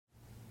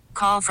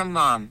Call from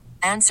mom.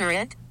 Answer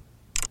it.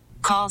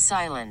 Call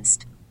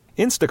silenced.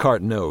 Instacart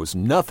knows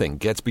nothing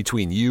gets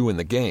between you and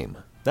the game.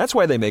 That's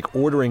why they make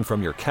ordering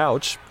from your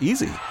couch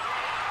easy.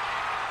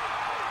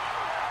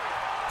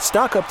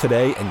 Stock up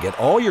today and get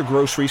all your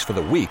groceries for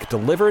the week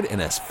delivered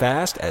in as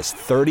fast as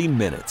 30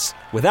 minutes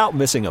without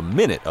missing a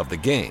minute of the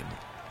game.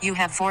 You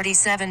have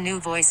 47 new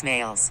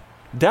voicemails.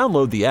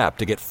 Download the app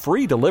to get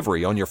free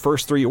delivery on your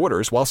first 3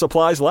 orders while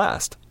supplies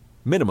last.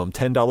 Minimum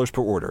 $10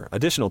 per order.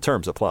 Additional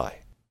terms apply.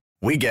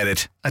 We get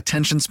it.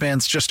 Attention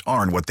spans just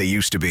aren't what they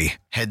used to be.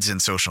 Heads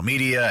in social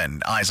media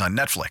and eyes on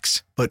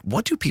Netflix. But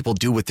what do people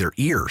do with their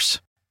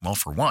ears? Well,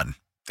 for one,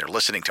 they're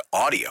listening to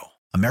audio.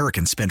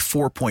 Americans spend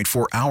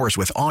 4.4 hours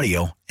with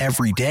audio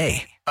every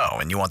day. Oh,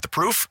 and you want the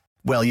proof?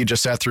 Well, you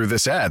just sat through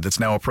this ad that's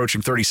now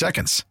approaching 30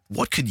 seconds.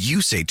 What could you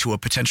say to a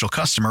potential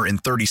customer in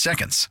 30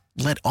 seconds?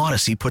 Let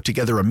Odyssey put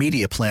together a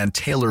media plan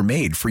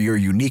tailor-made for your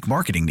unique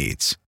marketing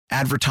needs.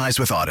 Advertise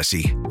with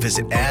Odyssey.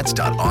 Visit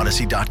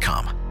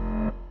ads.odyssey.com.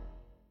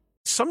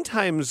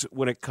 Sometimes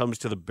when it comes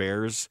to the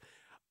Bears,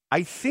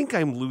 I think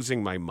I'm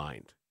losing my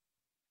mind.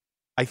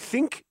 I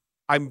think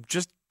I'm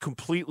just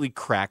completely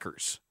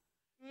crackers.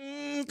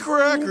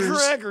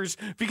 Crackers.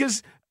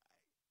 Because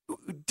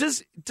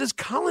does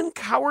Colin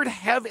Cowherd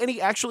have any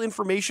actual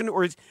information,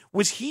 or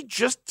was he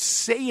just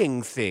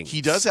saying things?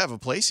 He does have a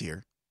place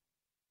here.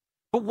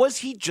 But was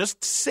he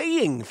just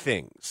saying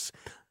things?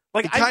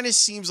 Like, it kind of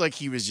seems like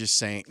he was just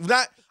saying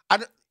that.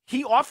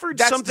 He offered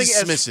that's something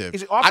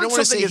dismissive. I don't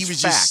want to say he was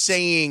just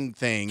saying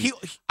things.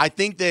 I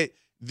think that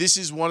this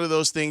is one of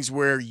those things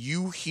where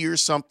you hear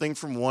something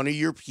from one of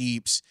your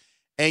peeps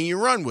and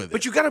you run with it.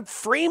 But you got to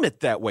frame it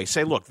that way.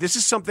 Say, look, this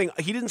is something.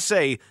 He didn't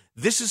say,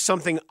 this is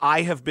something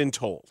I have been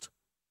told.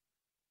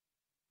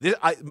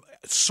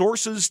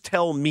 Sources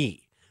tell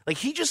me. Like,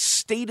 he just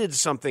stated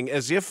something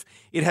as if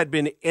it had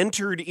been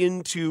entered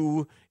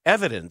into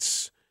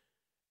evidence.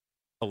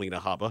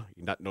 Alina Habba,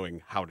 not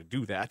knowing how to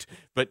do that.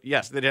 But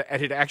yes, that it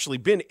had actually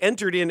been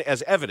entered in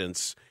as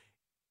evidence.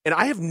 And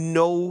I have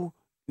no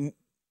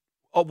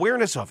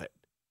awareness of it.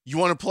 You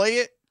want to play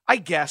it? I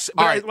guess.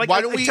 All right.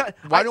 Why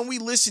don't we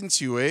listen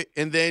to it,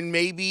 and then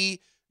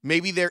maybe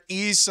there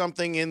is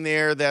something in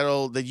there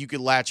that you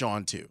could latch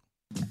on to.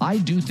 I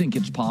do think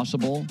it's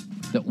possible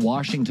that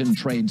Washington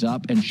trades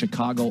up and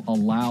Chicago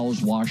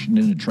allows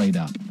Washington to trade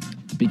up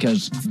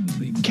because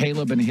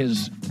Caleb and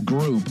his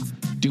group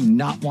do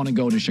not want to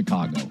go to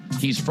Chicago.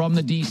 He's from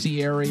the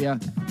D.C. area.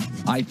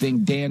 I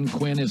think Dan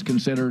Quinn is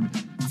considered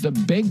the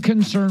big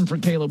concern for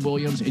Caleb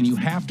Williams, and you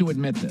have to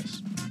admit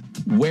this.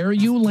 Where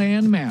you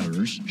land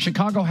matters.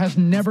 Chicago has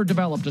never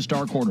developed a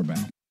star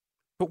quarterback.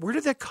 But where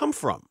did that come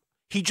from?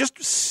 He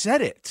just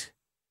said it.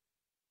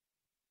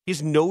 He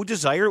has no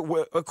desire,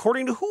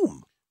 according to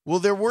whom? Well,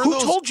 who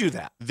told you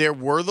that? There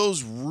were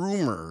those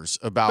rumors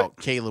about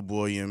Caleb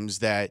Williams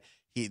that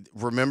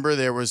remember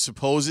there was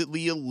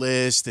supposedly a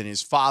list, and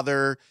his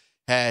father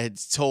had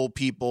told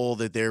people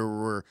that there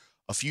were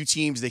a few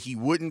teams that he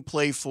wouldn't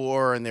play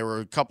for, and there were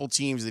a couple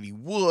teams that he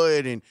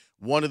would, and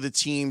one of the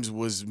teams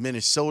was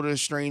Minnesota,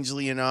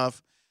 strangely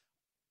enough.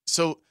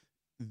 So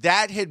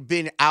that had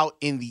been out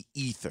in the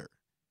ether.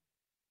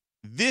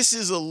 This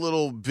is a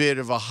little bit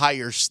of a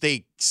higher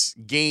stakes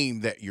game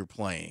that you're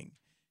playing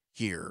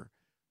here,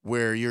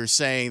 where you're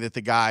saying that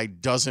the guy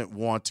doesn't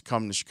want to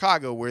come to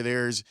Chicago, where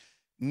there's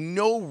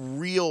no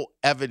real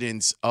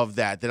evidence of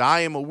that I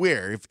am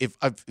aware. If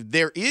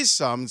there is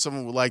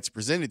someone would like to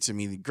present it to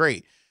me,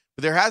 great.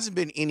 But there hasn't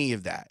been any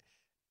of that.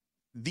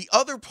 The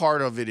other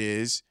part of it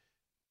is,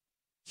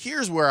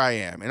 here's where I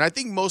am. And I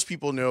think most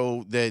people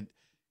know that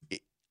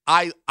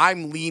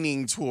I'm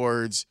leaning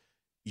towards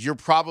you're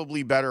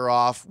probably better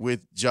off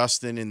with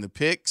Justin in the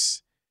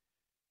picks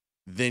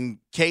than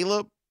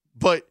Caleb.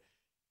 But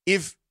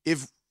if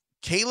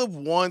Caleb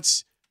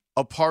wants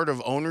a part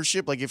of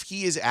ownership, like if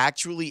he is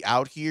actually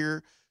out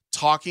here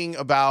talking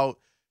about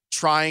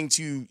trying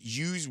to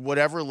use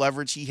whatever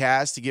leverage he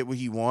has to get what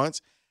he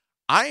wants,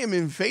 I am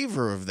in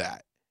favor of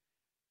that.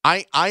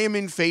 I am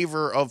in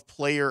favor of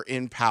player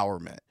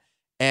empowerment.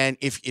 And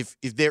if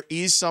there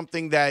is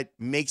something that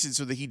makes it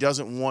so that he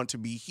doesn't want to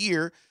be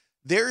here,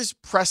 there's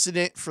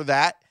precedent for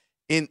that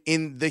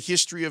in the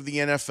history of the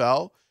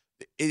NFL.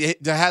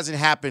 It hasn't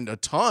happened a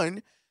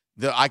ton.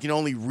 I can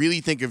only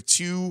really think of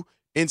 2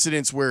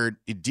 incidents where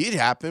it did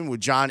happen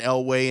with John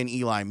Elway and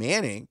Eli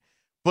Manning,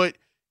 but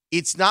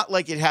it's not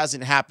like it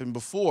hasn't happened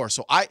before.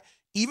 So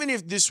even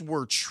if this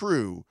were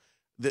true,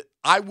 that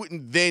I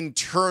wouldn't then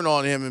turn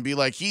on him and be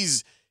like,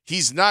 he's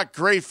not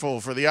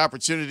grateful for the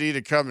opportunity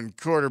to come and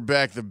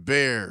quarterback the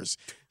Bears.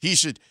 He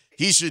should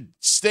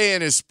stay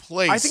in his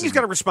place. I think he's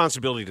got a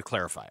responsibility to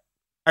clarify it.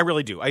 I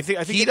really do. I think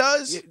he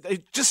does.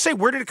 Just say,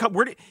 where did it come?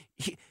 Where did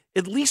he?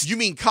 At least you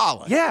mean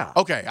Colin? Yeah.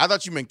 Okay, I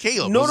thought you meant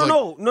Caleb.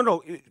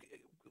 No.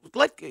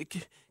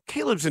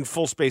 Caleb's in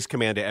full space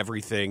command of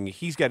everything.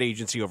 He's got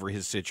agency over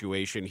his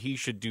situation. He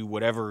should do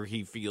whatever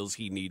he feels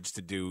he needs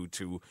to do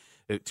to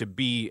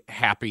be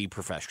happy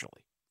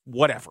professionally.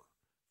 Whatever.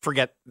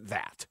 Forget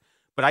that.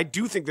 But I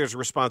do think there's a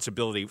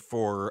responsibility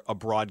for a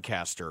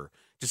broadcaster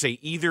to say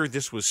either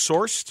this was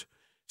sourced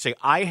Say,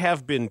 I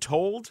have been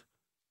told.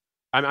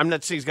 I'm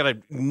not saying he's got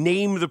to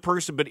name the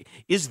person, but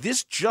is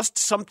this just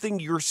something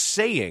you're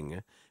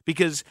saying?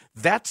 Because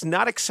that's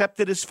not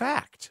accepted as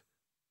fact.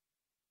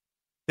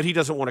 That he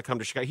doesn't want to come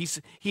to Chicago.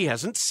 He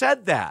hasn't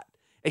said that.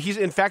 He's,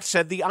 in fact,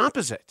 said the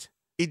opposite.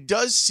 It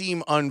does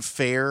seem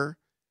unfair.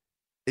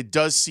 It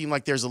does seem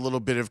like there's a little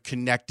bit of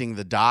connecting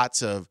the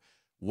dots of,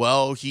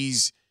 well,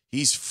 he's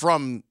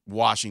from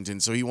Washington,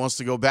 so he wants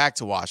to go back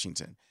to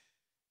Washington.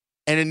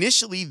 And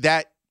initially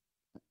that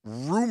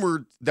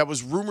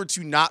was rumored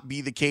to not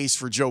be the case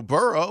for Joe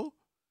Burrow,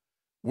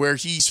 where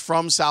he's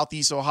from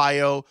Southeast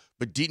Ohio,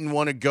 but didn't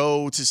want to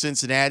go to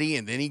Cincinnati,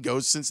 and then he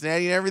goes to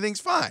Cincinnati and everything's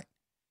fine.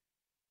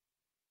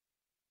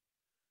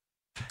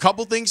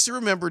 Couple things to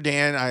remember,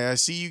 Dan. I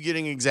see you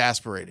getting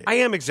exasperated. I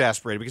am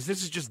exasperated because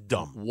this is just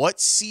dumb. What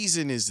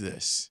season is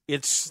this?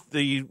 It's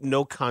the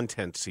no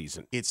content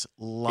season. It's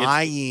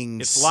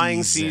lying It's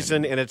lying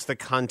season, and it's the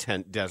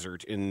content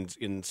desert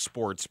in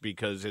sports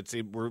because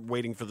we're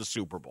waiting for the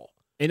Super Bowl.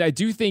 And I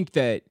do think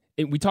that,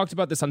 we talked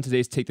about this on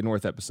today's Take the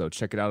North episode.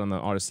 Check it out on the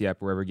Odyssey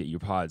app, wherever you get your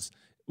pods.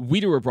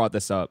 Wiederer brought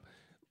this up.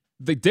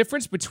 The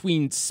difference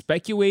between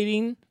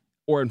speculating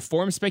or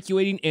informed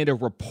speculating and a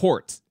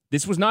report.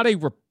 This was not a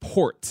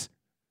report.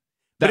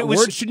 That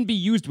word shouldn't be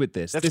used with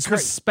this. This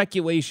was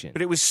speculation.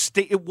 But it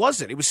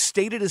wasn't. It was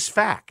stated as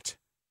fact.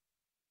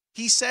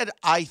 He said,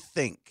 I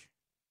think.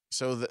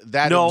 So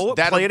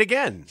play it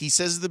again. He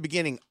says at the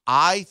beginning,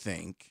 I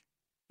think.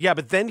 Yeah,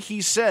 but then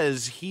he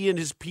says he and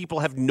his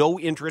people have no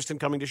interest in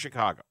coming to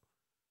Chicago.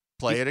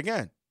 Play it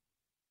again.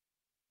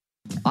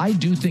 I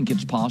do think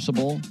it's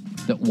possible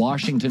that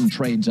Washington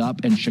trades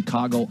up and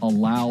Chicago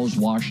allows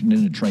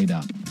Washington to trade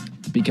up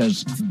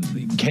because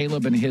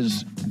Caleb and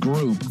his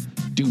group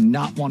do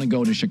not want to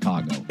go to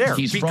Chicago.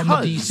 He's from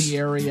the D.C.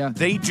 area.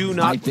 They do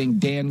not. I think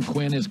Dan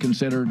Quinn is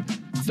considered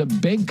the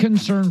big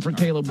concern for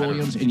Caleb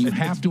Williams, and you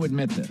have to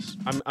admit this.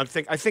 I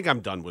think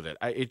I'm done with it.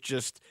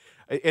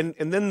 And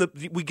then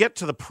we get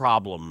to the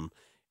problem,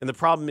 and the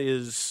problem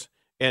is,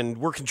 and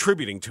we're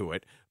contributing to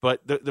it,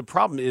 but the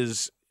problem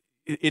is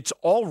it's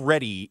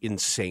already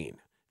insane.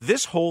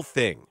 This whole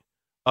thing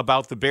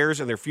about the Bears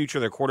and their future,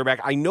 their quarterback,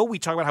 I know we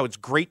talk about how it's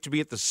great to be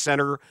at the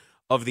center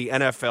of the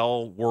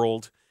NFL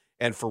world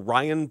and for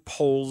Ryan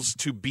Poles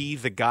to be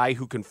the guy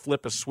who can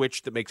flip a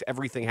switch that makes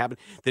everything happen,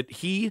 that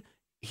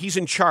he's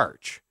in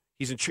charge.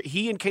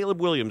 He and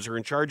Caleb Williams are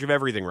in charge of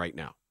everything right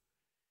now.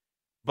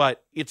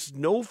 But it's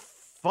no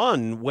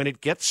fun when it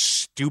gets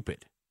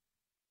stupid.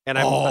 And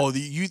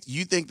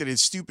you think that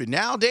it's stupid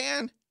now,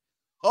 Dan?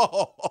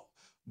 Oh,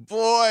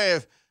 boy,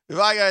 if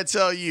I got to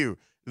tell you,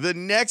 the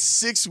next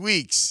 6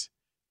 weeks,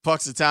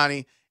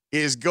 Puxatani,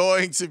 is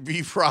going to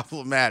be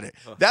problematic.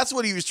 That's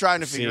what he was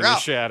trying to figure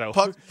out. Shadow.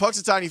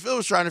 Puxatani Phil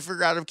was trying to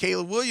figure out if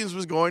Caleb Williams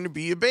was going to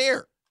be a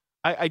Bear.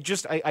 I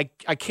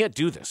can't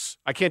do this.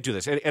 I can't do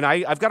this. And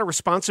I've got a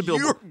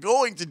responsibility. You're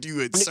going to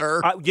do it,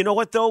 sir. You know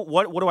what, though?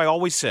 What do I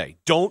always say?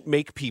 Don't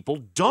make people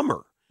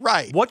dumber.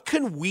 Right. What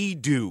can we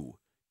do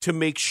to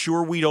make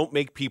sure we don't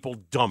make people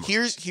dumber?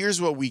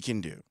 Here's what we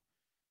can do.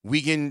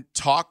 We can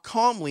talk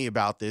calmly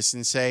about this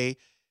and say,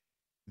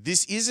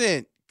 this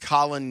isn't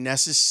Colin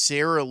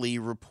necessarily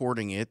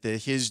reporting it,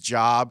 that his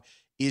job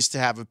is to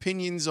have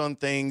opinions on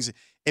things.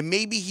 And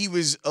maybe he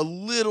was a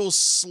little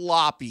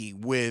sloppy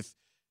with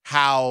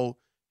how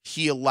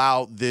he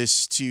allowed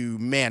this to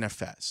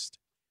manifest.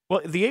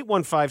 Well, the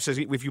 815 says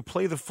if you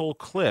play the full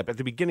clip, at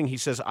the beginning he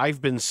says,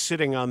 I've been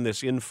sitting on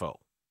this info.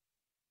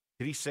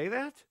 Did he say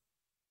that?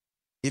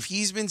 If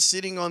he's been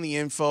sitting on the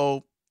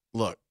info,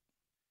 look,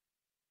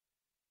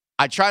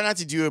 I try not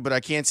to do it, but I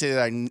can't say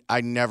that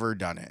I never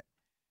done it.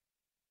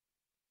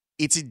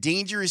 It's a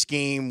dangerous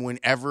game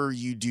whenever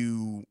you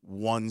do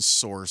one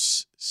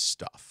source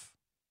stuff.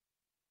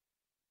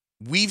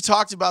 We've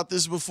talked about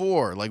this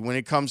before, like when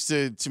it comes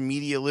to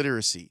media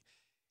literacy.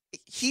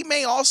 He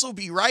may also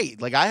be right.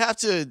 Like I have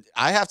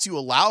to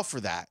allow for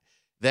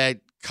that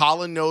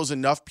Colin knows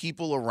enough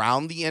people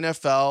around the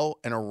NFL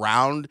and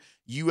around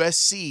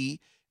USC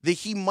that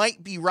he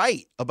might be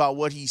right about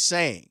what he's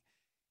saying.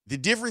 The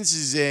difference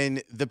is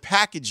in the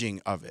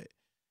packaging of it.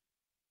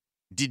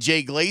 Did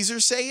Jay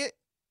Glazer say it?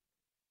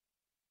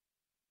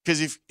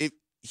 Because if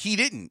he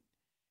didn't,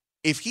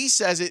 if he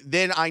says it,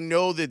 then I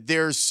know that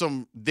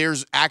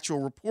there's actual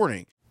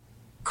reporting.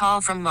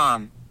 Call from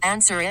mom.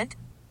 Answer it.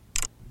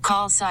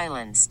 Call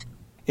silenced.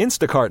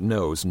 Instacart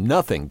knows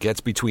nothing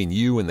gets between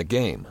you and the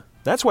game.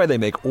 That's why they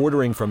make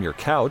ordering from your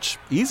couch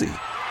easy.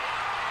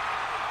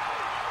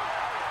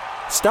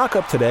 Stock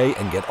up today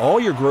and get all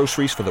your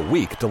groceries for the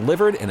week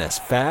delivered in as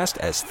fast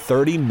as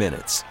 30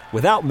 minutes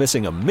without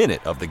missing a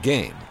minute of the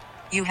game.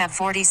 You have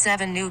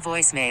 47 new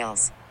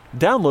voicemails.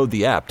 Download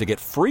the app to get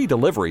free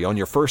delivery on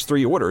your first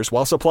 3 orders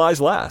while supplies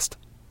last.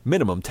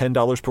 Minimum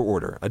 $10 per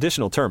order.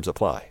 Additional terms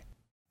apply.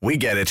 We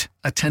get it.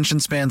 Attention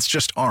spans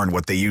just aren't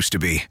what they used to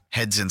be.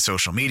 Heads in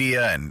social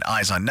media and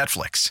eyes on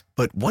Netflix.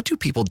 But what do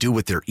people do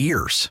with their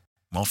ears?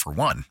 Well, for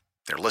one,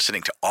 they're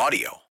listening to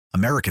audio.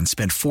 Americans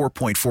spend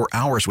 4.4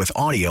 hours with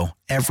audio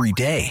every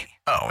day.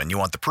 Oh, and you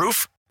want the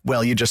proof?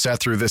 Well, you just sat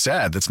through this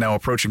ad that's now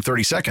approaching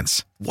 30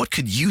 seconds. What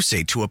could you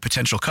say to a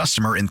potential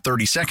customer in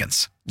 30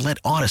 seconds? Let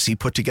Odyssey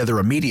put together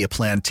a media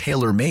plan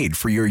tailor-made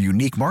for your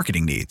unique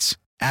marketing needs.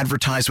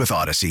 Advertise with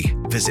Odyssey.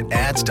 Visit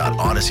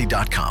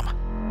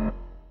ads.odyssey.com.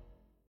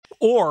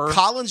 Or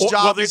Colin's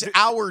job is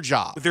our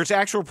job. There's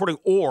actual reporting,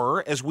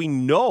 or as we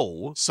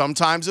know,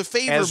 sometimes a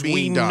favor as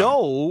being we done.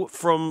 know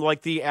from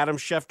like the Adam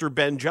Schefter,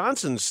 Ben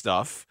Johnson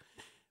stuff,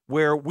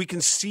 where we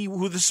can see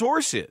who the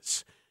source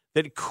is.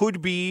 That it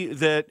could be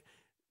that,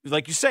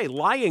 like you say,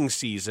 lying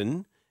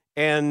season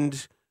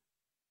and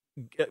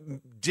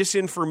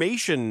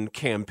disinformation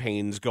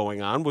campaigns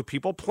going on with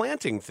people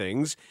planting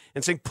things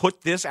and saying,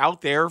 put this out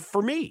there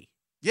for me.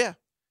 Yeah.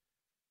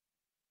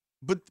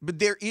 But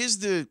there is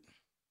the,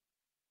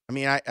 I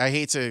mean, I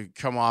hate to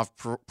come off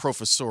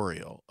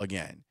professorial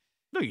again.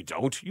 No, you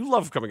don't. You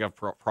love coming off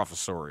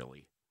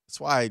professorially. That's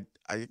why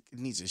I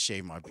need to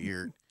shave my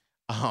beard.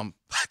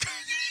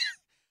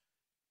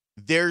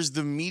 There's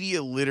the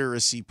media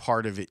literacy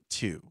part of it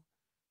too,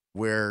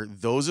 where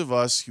those of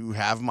us who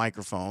have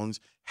microphones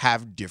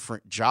have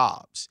different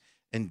jobs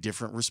and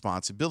different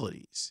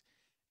responsibilities.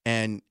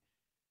 And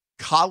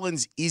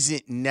Collins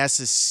isn't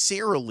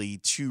necessarily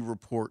to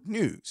report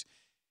news.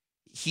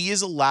 He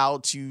is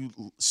allowed to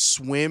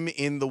swim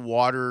in the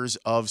waters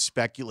of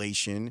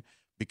speculation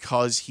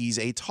because he's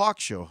a talk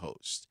show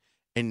host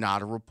and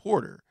not a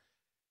reporter.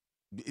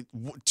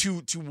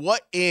 To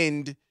what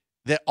end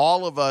that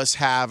all of us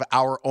have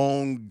our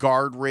own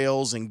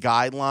guardrails and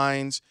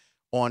guidelines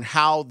on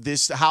how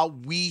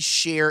we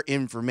share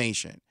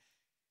information.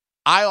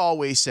 I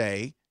always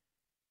say,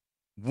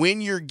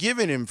 when you're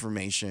given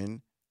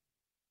information,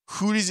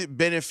 who does it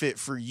benefit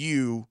for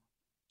you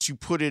to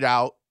put it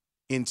out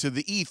into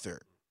the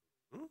ether?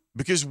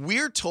 Because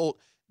we're told,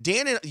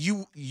 Dan and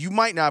you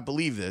might not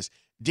believe this,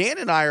 Dan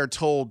and I are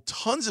told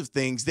tons of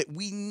things that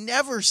we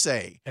never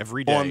say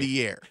every day on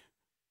the air.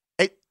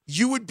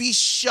 You would be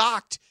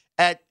shocked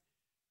at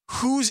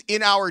who's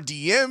in our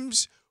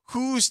DMs,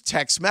 who's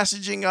text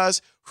messaging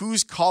us,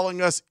 who's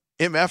calling us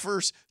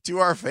MFers to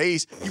our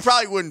face. You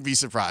probably wouldn't be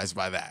surprised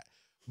by that.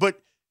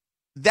 But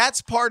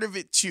that's part of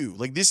it too.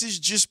 Like, this is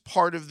just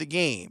part of the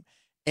game.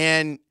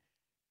 And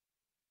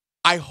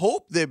I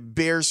hope that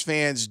Bears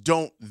fans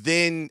don't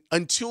then,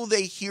 until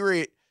they hear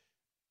it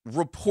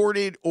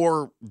reported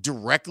or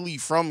directly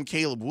from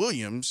Caleb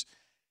Williams,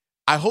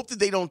 I hope that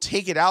they don't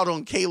take it out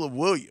on Caleb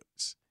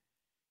Williams.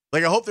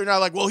 Like, I hope they're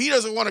not like, well, he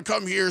doesn't want to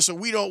come here, so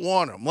we don't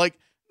want him. Like,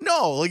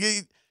 no, like,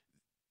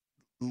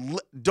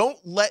 don't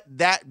let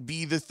that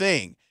be the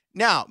thing.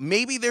 Now,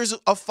 maybe there's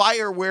a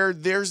fire where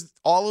there's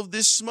all of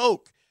this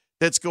smoke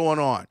that's going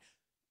on.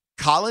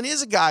 Colin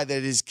is a guy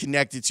that is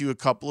connected to a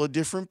couple of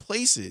different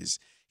places.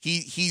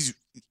 He's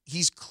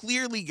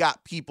clearly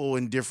got people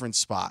in different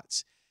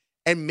spots.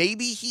 And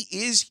maybe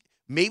he's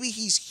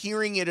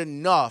hearing it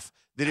enough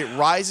that it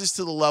rises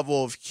to the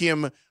level of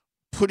him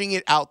putting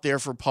it out there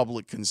for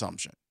public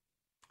consumption.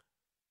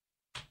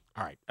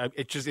 All right.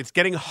 It's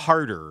getting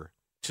harder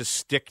to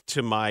stick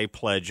to my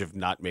pledge of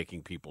not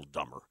making people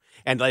dumber.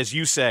 And as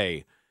you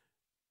say,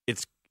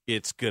 it's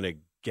going to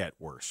get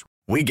worse.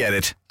 We get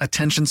it.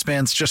 Attention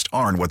spans just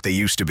aren't what they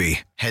used to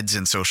be. Heads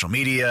in social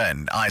media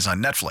and eyes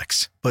on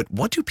Netflix. But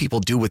what do people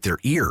do with their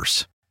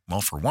ears?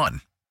 Well, for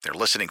one, they're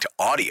listening to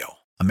audio.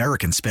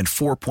 Americans spend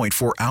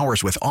 4.4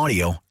 hours with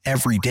audio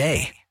every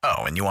day. Oh,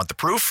 and you want the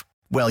proof?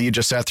 Well, you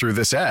just sat through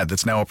this ad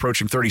that's now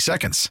approaching 30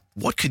 seconds.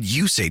 What could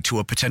you say to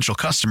a potential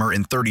customer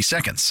in 30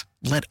 seconds?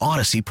 Let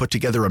Odyssey put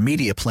together a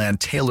media plan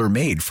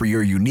tailor-made for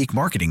your unique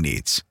marketing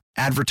needs.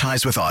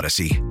 Advertise with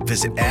Odyssey.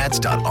 Visit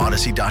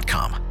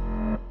ads.odyssey.com.